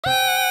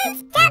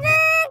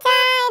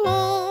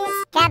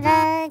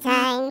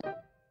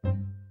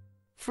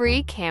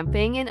Free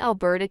camping in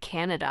Alberta,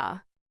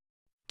 Canada.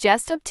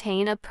 Just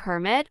obtain a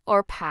permit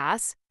or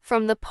pass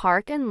from the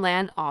Park and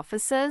Land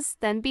offices,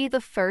 then be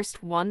the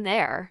first one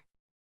there.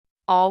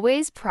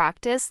 Always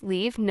practice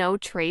leave no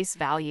trace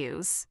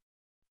values.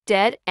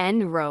 Dead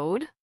End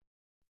Road.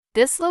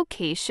 This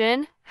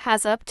location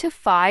has up to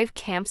 5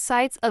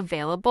 campsites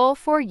available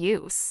for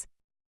use.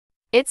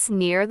 It's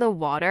near the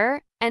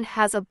water and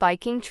has a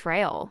biking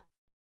trail.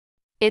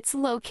 It's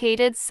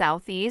located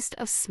southeast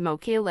of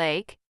Smoky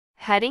Lake,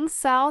 heading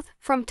south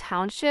from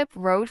Township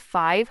Road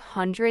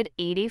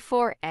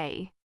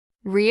 584A.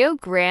 Rio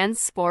Grande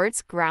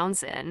Sports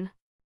Grounds in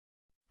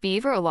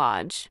Beaver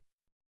Lodge.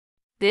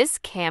 This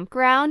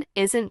campground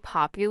isn't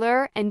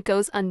popular and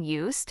goes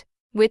unused,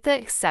 with the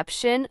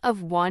exception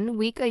of 1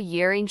 week a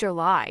year in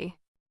July.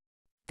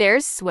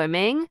 There's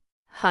swimming,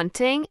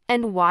 hunting,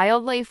 and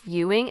wildlife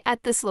viewing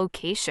at this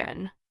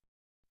location.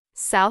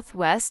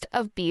 Southwest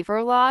of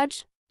Beaver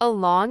Lodge,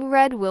 along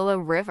Red Willow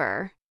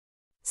River.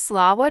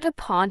 Slawata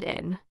Pond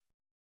in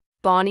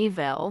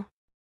Bonnyville.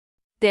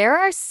 There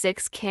are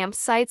 6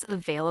 campsites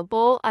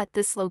available at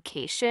this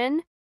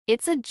location.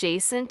 It's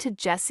adjacent to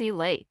Jessie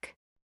Lake.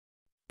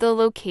 The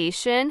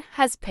location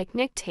has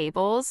picnic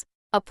tables,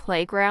 a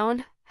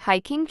playground,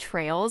 hiking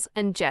trails,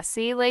 and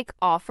Jessie Lake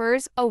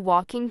offers a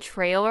walking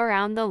trail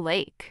around the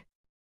lake.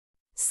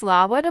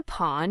 Slawata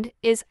Pond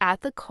is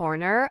at the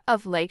corner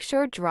of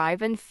Lakeshore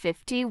Drive and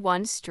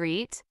 51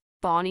 Street,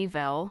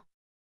 Bonnyville.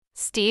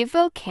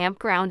 Steveville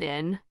Campground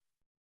in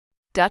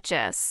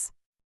Dutchess.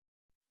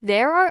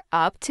 There are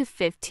up to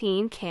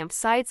 15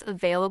 campsites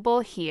available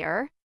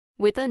here,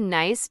 with a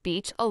nice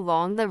beach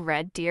along the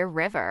Red Deer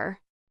River.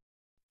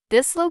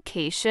 This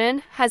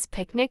location has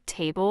picnic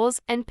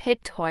tables and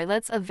pit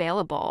toilets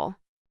available.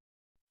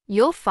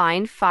 You'll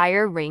find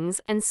fire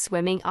rings and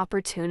swimming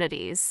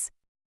opportunities.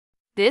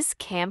 This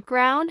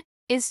campground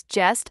is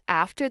just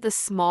after the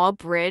small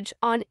bridge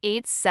on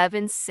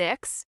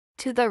 876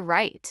 to the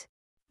right.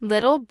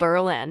 Little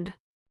Burland.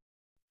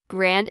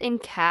 Grand in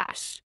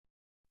Cache.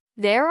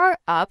 There are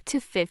up to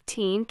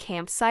 15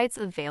 campsites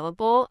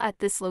available at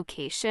this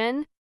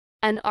location,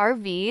 and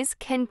RVs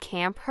can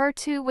camp here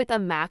too with a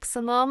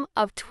maximum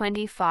of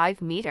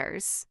 25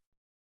 meters.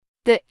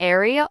 The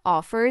area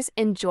offers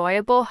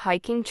enjoyable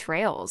hiking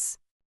trails.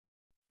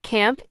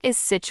 Camp is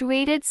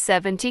situated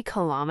 70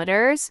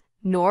 kilometers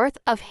north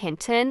of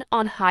Hinton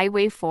on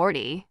Highway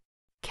 40.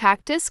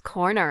 Cactus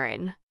Corner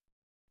in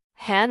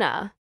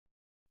Hannah.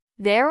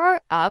 There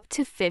are up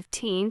to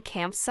 15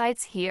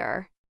 campsites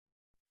here.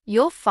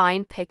 You'll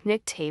find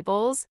picnic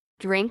tables,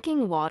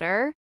 drinking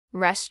water,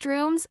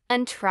 restrooms,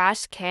 and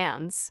trash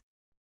cans.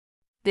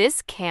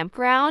 This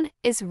campground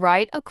is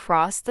right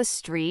across the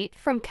street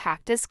from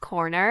Cactus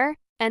Corner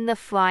and the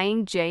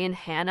Flying J in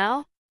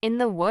Hannah, in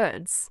the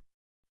woods.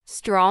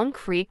 Strong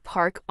Creek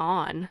Park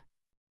on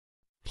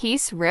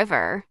Peace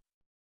River.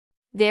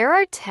 There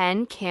are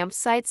 10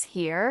 campsites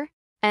here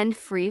and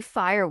free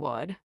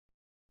firewood.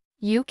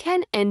 You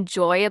can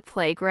enjoy a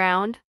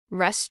playground,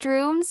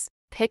 restrooms,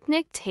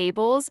 picnic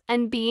tables,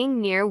 and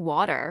being near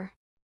water.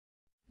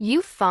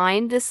 You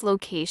find this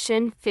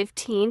location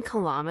 15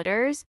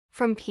 kilometers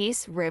from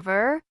Peace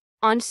River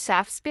on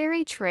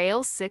Shaftesbury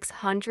Trail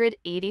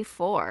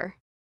 684.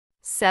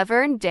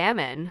 Severn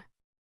Dam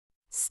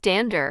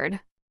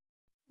Standard.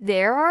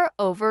 There are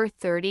over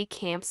 30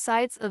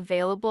 campsites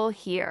available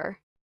here.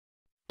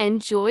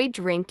 Enjoy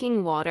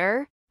drinking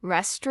water,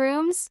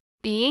 restrooms,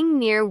 being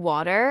near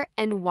water,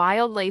 and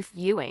wildlife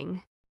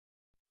viewing.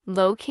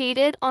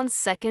 Located on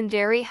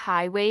Secondary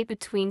Highway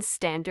between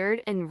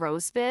Standard and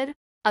Rosebud,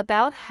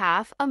 about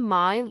half a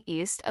mile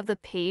east of the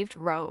paved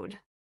road.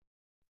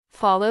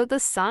 Follow the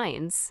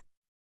signs.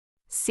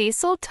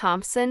 Cecil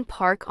Thompson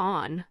Park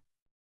on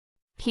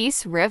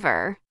Peace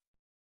River.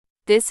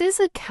 This is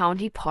a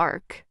county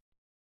park.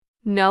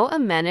 No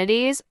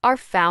amenities are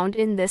found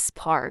in this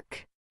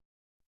park.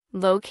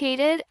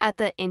 Located at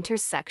the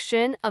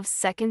intersection of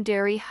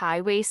Secondary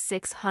Highway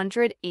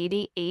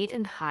 688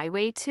 and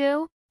Highway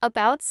 2,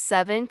 about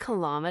 7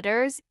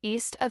 kilometers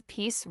east of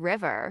Peace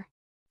River.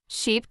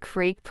 Sheep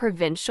Creek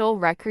Provincial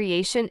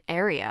Recreation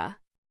Area.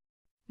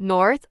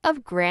 North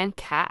of Grand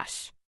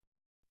Cache.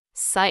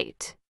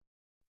 Site.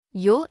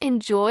 You'll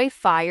enjoy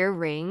fire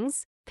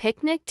rings,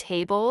 picnic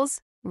tables,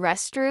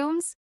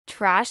 restrooms,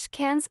 trash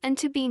cans, and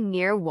to be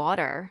near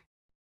water.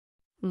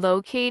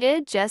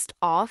 Located just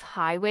off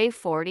Highway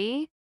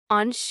 40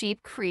 on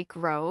Sheep Creek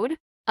Road,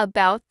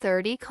 about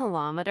 30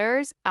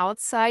 kilometers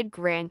outside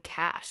Grand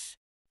Cache.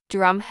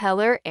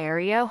 Drumheller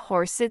Area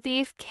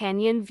Horsethief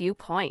Canyon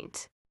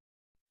Viewpoint.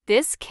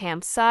 This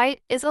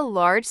campsite is a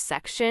large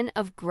section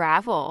of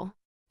gravel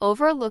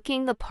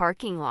overlooking the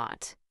parking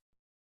lot.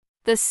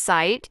 The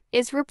site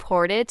is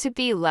reported to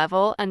be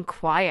level and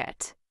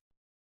quiet.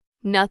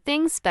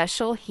 Nothing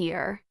special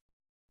here.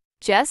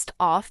 Just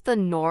off the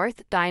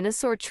North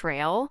Dinosaur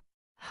Trail,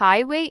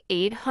 Highway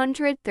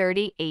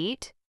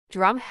 838,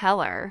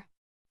 Drumheller.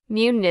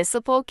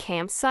 Municipal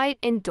Campsite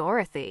in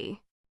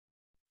Dorothy.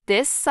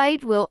 This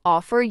site will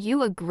offer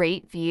you a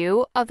great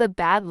view of the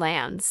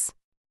Badlands.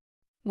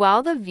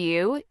 While the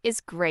view is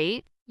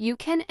great, you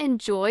can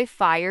enjoy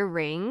fire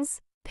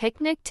rings,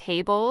 picnic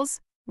tables,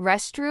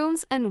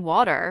 restrooms, and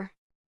water.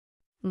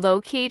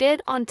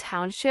 Located on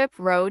Township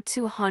Road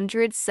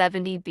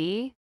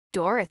 270B,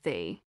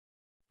 Dorothy.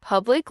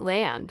 Public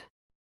land.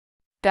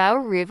 Bow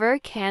River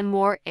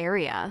Canmore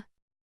area.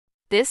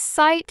 This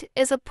site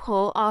is a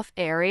pull-off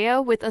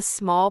area with a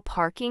small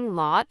parking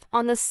lot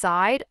on the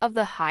side of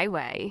the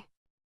highway.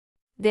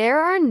 There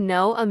are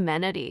no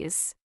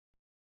amenities.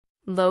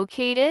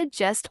 Located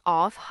just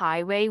off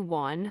Highway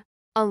 1,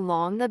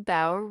 along the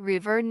Bow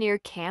River near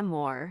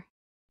Canmore.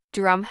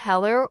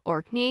 Drumheller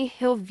Orkney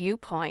Hill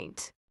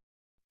Viewpoint.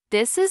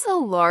 This is a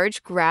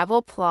large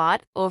gravel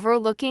plot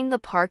overlooking the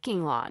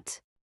parking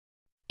lot.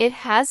 It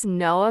has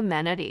no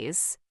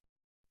amenities.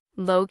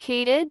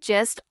 Located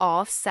just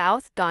off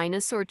South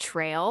Dinosaur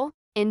Trail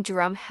in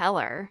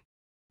Drumheller.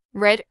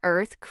 Red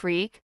Earth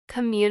Creek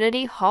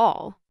Community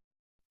Hall.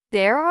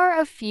 There are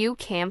a few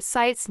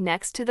campsites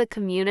next to the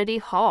community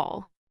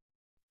hall.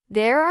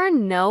 There are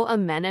no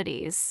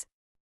amenities.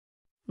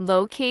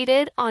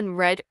 Located on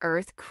Red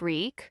Earth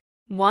Creek,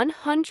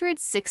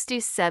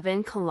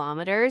 167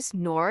 kilometers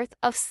north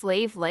of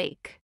Slave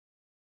Lake.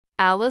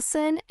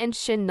 Allison and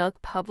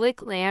Chinook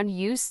Public Land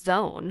Use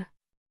Zone.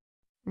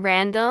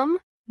 Random,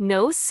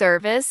 no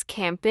service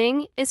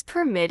camping is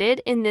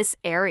permitted in this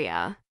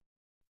area.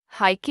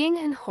 Hiking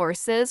and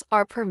horses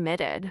are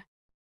permitted.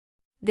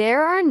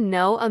 There are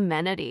no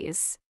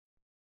amenities.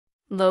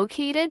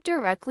 Located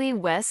directly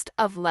west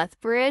of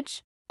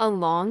Lethbridge,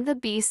 along the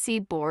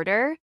BC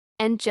border,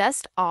 and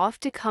just off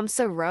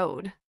Tecumseh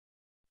Road.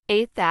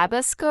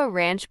 Athabasca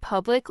Ranch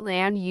Public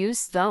Land Use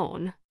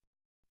Zone.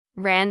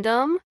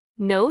 Random,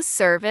 no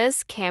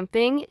service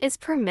camping is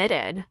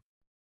permitted.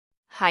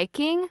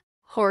 Hiking,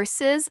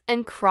 horses,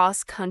 and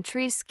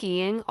cross-country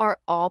skiing are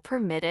all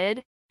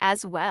permitted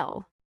as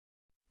well.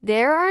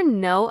 There are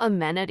no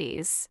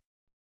amenities.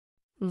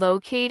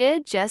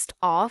 Located just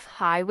off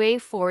Highway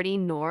 40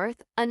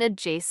 North and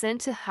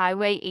adjacent to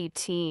Highway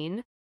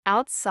 18,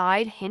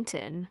 outside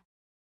Hinton.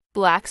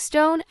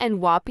 Blackstone and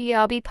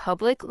Wapiabi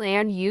Public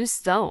Land Use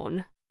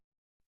Zone.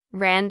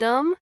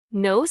 Random,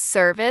 no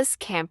service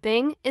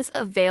camping is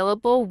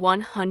available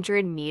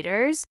 100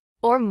 meters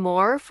or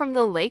more from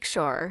the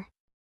lakeshore.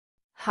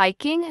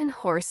 Hiking and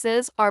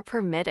horses are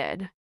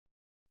permitted.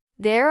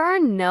 There are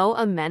no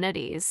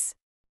amenities.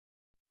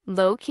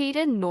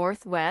 Located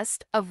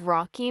northwest of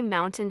Rocky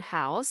Mountain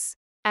House,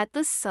 at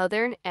the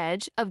southern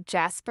edge of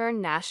Jasper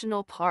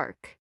National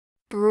Park.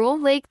 Brule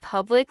Lake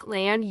Public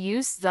Land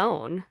Use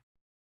Zone.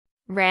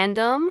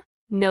 Random,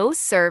 no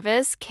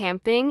service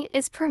camping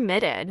is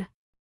permitted.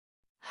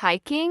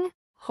 Hiking,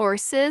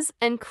 horses,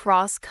 and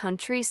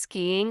cross-country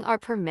skiing are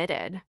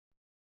permitted.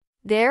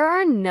 There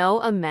are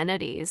no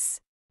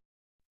amenities.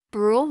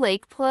 Brule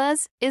Lake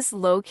Plaza is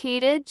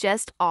located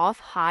just off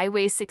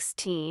Highway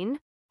 16,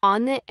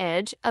 on the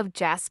edge of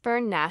Jasper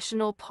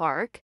National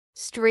Park,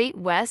 straight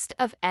west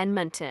of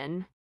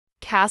Edmonton.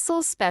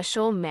 Castle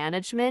Special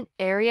Management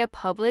Area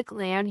Public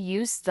Land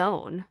Use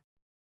Zone.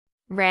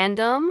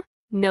 Random,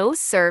 no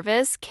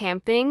service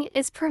camping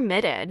is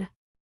permitted.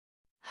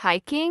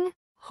 Hiking,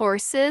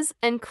 horses,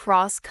 and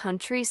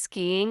cross-country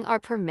skiing are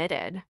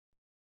permitted.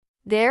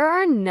 There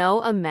are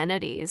no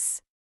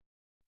amenities.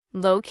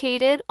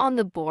 Located on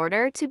the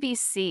border to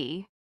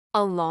BC,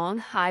 along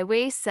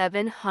Highway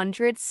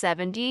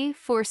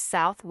 774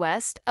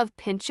 southwest of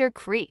Pincher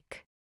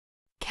Creek.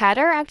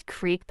 Cataract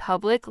Creek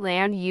Public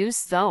Land Use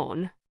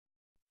Zone.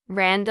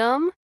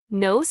 Random,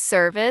 no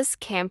service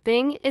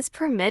camping is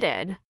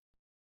permitted.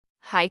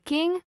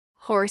 Hiking,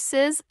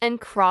 horses,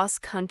 and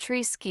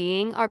cross-country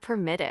skiing are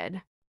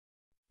permitted.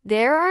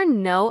 There are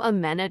no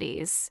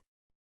amenities.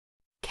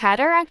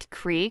 Cataract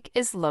Creek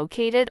is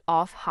located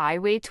off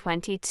Highway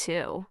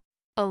 22.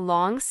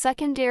 Along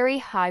Secondary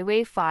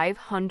Highway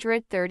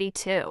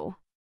 532.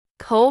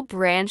 Coal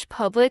Branch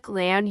Public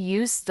Land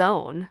Use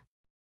Zone.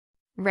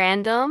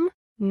 Random,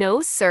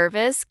 no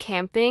service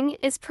camping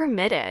is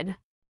permitted.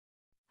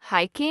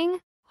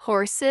 Hiking,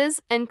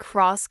 horses, and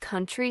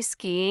cross-country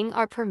skiing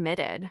are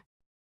permitted.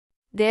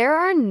 There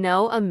are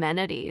no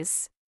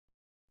amenities.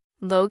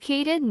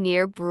 Located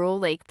near Brule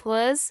Lake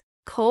Plaza,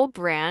 Coal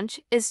Branch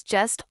is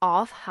just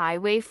off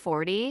Highway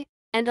 40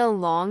 and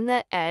along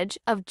the edge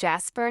of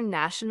Jasper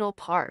National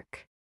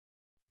Park.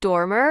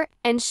 Dormer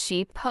and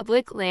Sheep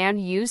Public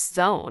Land Use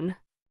Zone.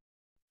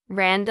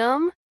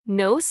 Random,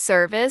 no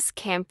service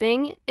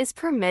camping is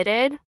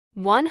permitted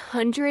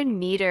 100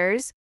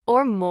 meters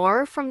or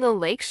more from the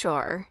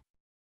lakeshore.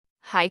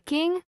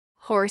 Hiking,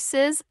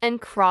 horses, and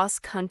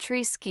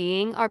cross-country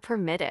skiing are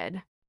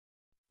permitted.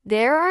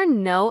 There are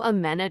no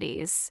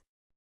amenities.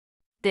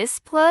 This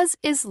plaza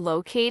is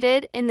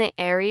located in the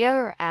area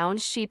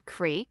around Sheep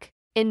Creek,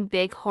 in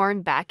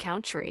Bighorn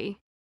Backcountry.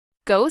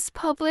 Ghost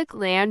Public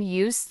Land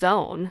Use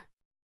Zone.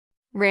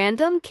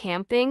 Random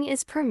camping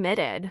is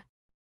permitted.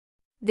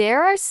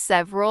 There are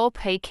several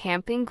paid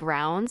camping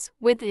grounds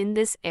within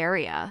this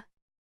area.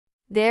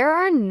 There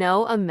are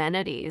no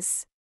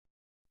amenities.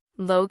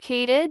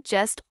 Located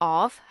just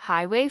off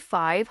Highway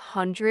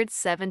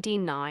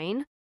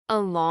 579,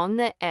 along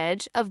the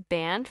edge of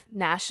Banff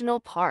National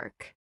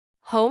Park.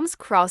 Holmes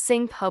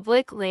Crossing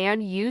Public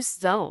Land Use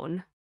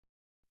Zone.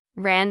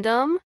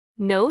 Random,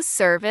 no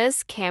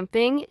service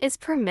camping is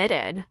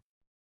permitted.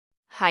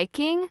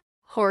 Hiking,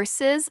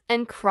 horses,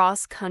 and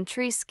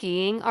cross-country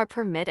skiing are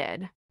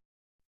permitted.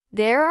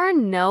 There are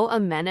no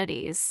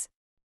amenities.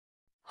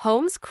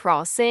 Holmes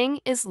Crossing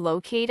is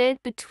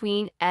located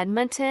between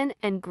Edmonton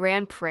and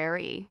Grand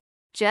Prairie,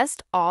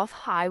 just off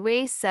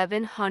Highway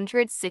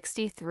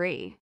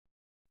 763.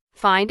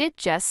 Find it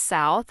just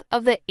south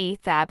of the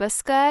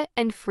Athabasca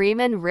and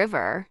Freeman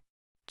River.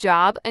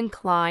 Job and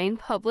Klein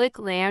Public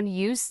Land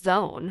Use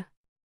Zone.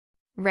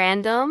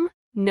 Random,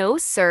 no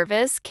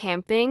service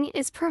camping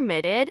is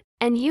permitted,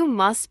 and you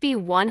must be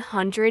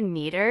 100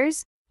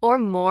 meters or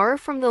more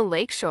from the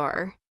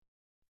lakeshore.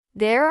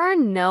 There are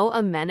no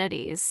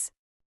amenities.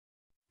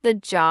 The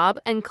Job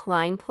and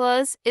Klein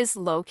Plus is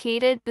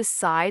located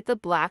beside the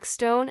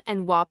Blackstone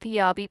and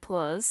Wapiabi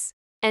Plus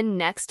and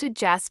next to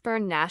Jasper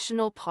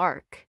National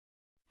Park.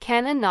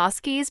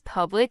 Kananaskis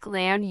Public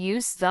Land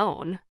Use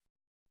Zone.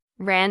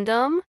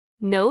 Random,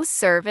 no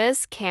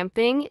service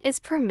camping is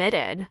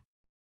permitted.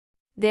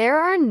 There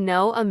are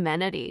no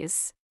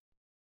amenities.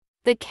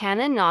 The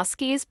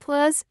Kananaskis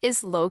Plus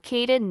is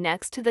located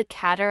next to the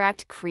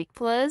Cataract Creek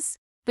Plus,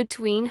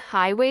 between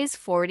Highways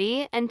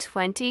 40 and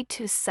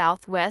 22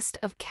 southwest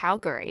of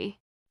Calgary.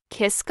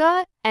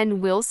 Kiska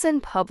and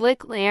Wilson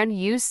Public Land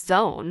Use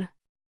Zone.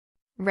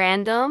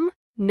 Random,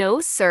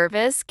 no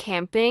service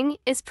camping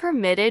is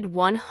permitted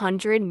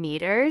 100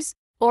 meters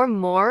or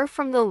more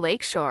from the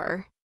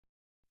lakeshore.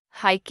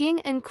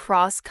 Hiking and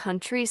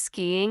cross-country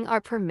skiing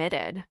are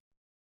permitted.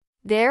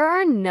 There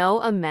are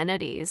no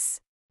amenities.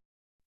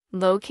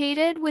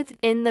 Located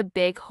within the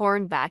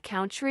Bighorn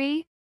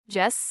Backcountry,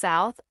 just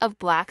south of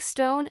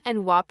Blackstone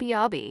and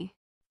Wapiabi.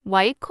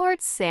 Whitecourt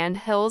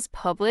Sandhills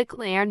Public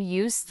Land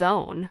Use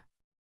Zone.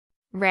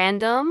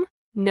 Random,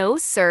 no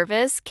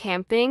service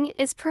camping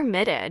is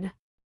permitted.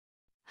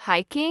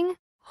 Hiking,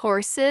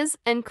 horses,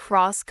 and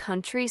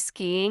cross-country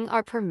skiing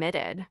are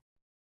permitted.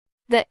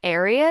 The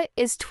area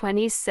is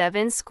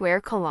 27 square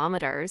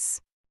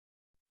kilometers.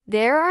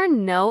 There are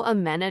no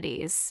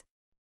amenities.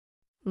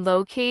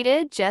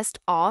 Located just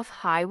off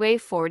Highway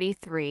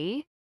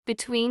 43,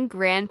 between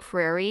Grand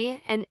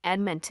Prairie and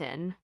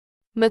Edmonton.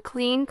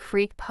 McLean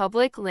Creek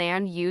Public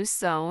Land Use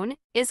Zone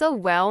is a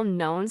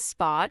well-known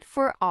spot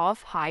for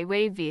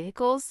off-highway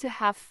vehicles to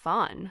have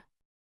fun.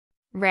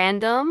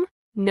 Random,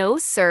 no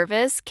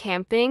service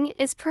camping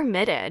is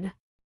permitted.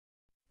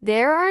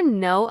 There are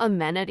no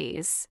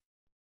amenities.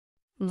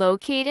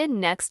 Located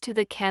next to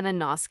the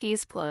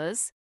Kananaskis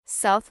Plus,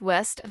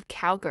 southwest of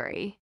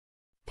Calgary.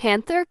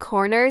 Panther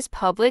Corners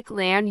Public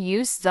Land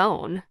Use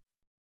Zone.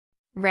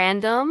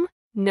 Random,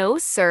 no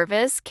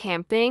service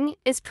camping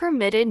is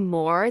permitted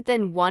more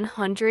than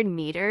 100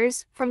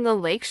 meters from the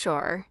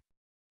lakeshore.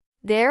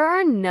 There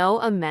are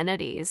no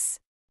amenities.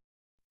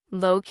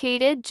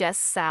 Located just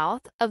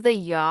south of the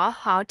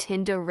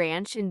Yahautinda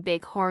Ranch in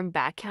Bighorn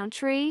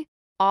Backcountry,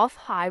 off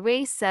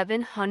Highway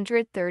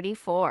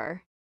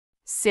 734.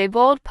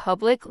 Sibold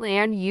Public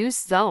Land Use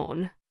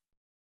Zone.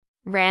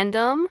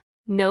 Random,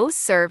 no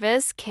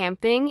service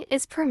camping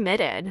is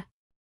permitted.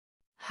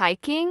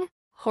 Hiking,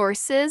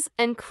 horses,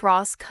 and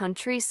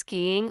cross-country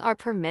skiing are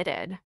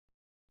permitted.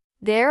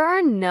 There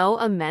are no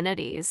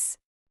amenities.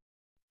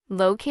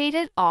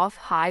 Located off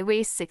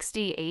Highway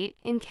 68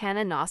 in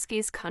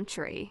Kananaskis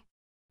Country.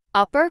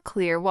 Upper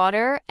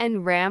Clearwater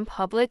and Ram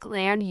Public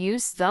Land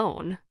Use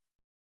Zone.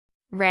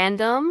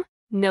 Random,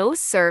 no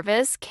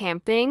service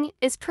camping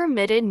is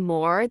permitted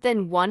more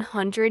than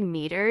 100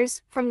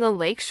 meters from the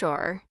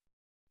lakeshore.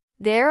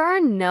 There are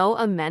no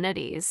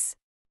amenities.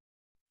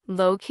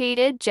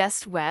 Located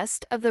just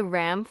west of the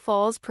Ram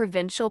Falls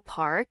Provincial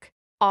Park,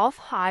 off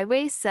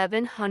Highway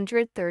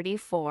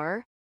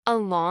 734,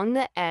 along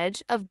the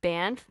edge of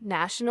Banff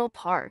National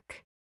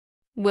Park.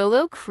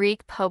 Willow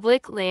Creek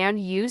Public Land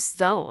Use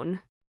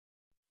Zone.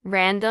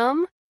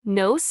 Random,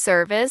 no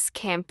service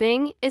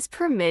camping is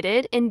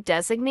permitted in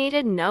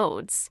designated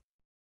nodes.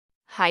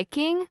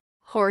 Hiking,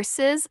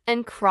 horses,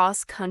 and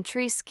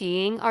cross-country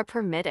skiing are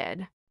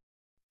permitted.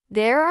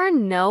 There are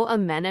no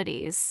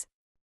amenities.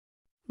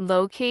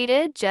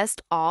 Located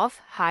just off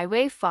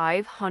Highway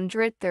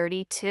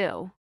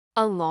 532,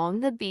 along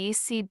the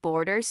BC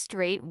border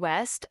straight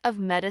west of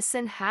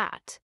Medicine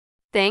Hat.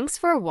 Thanks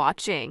for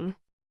watching.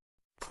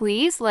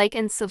 Please like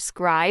and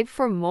subscribe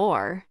for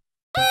more.